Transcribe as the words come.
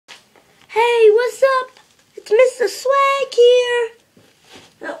what's up? It's Mr. Swag here.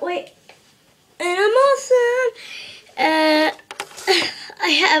 Oh, wait. And I'm awesome. I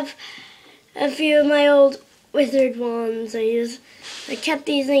have a few of my old wizard wands I kept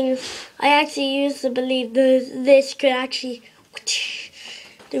these things. I actually used to believe this could actually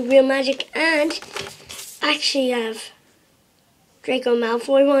do real magic, and actually have Draco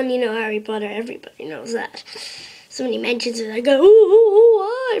Malfoy one. You know, Harry Potter, everybody knows that. Somebody mentions it, I go,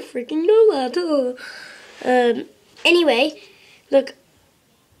 oh, I freaking know that. Anyway, look,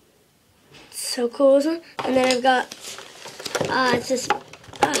 it's so cool, isn't it? And then I've got, it's this,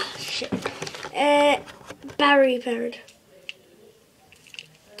 shit, Barry Bird.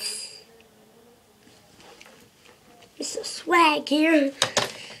 Mr. Swag here.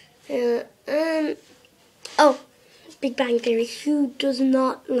 Oh, Big Bang Theory. Who does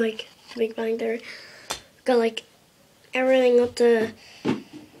not like Big Bang Theory? Got like everything up to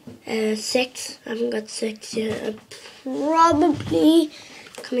 6. I haven't got 6 yet. I'm probably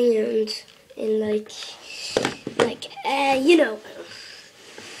coming out in like you know,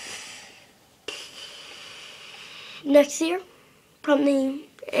 next year. Probably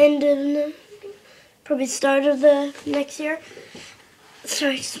end of probably start of the next year.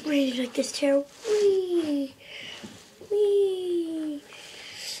 Sorry, I just really like this chair. Whee! Whee!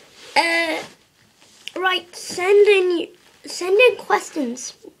 Right, send in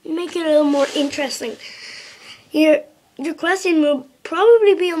questions. Make it a little more interesting. Your question will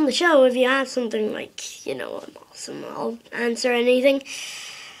probably be on the show if you have something like, you know, I'm awesome, I'll answer anything.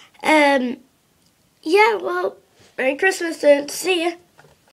 Yeah, well, Merry Christmas and see ya.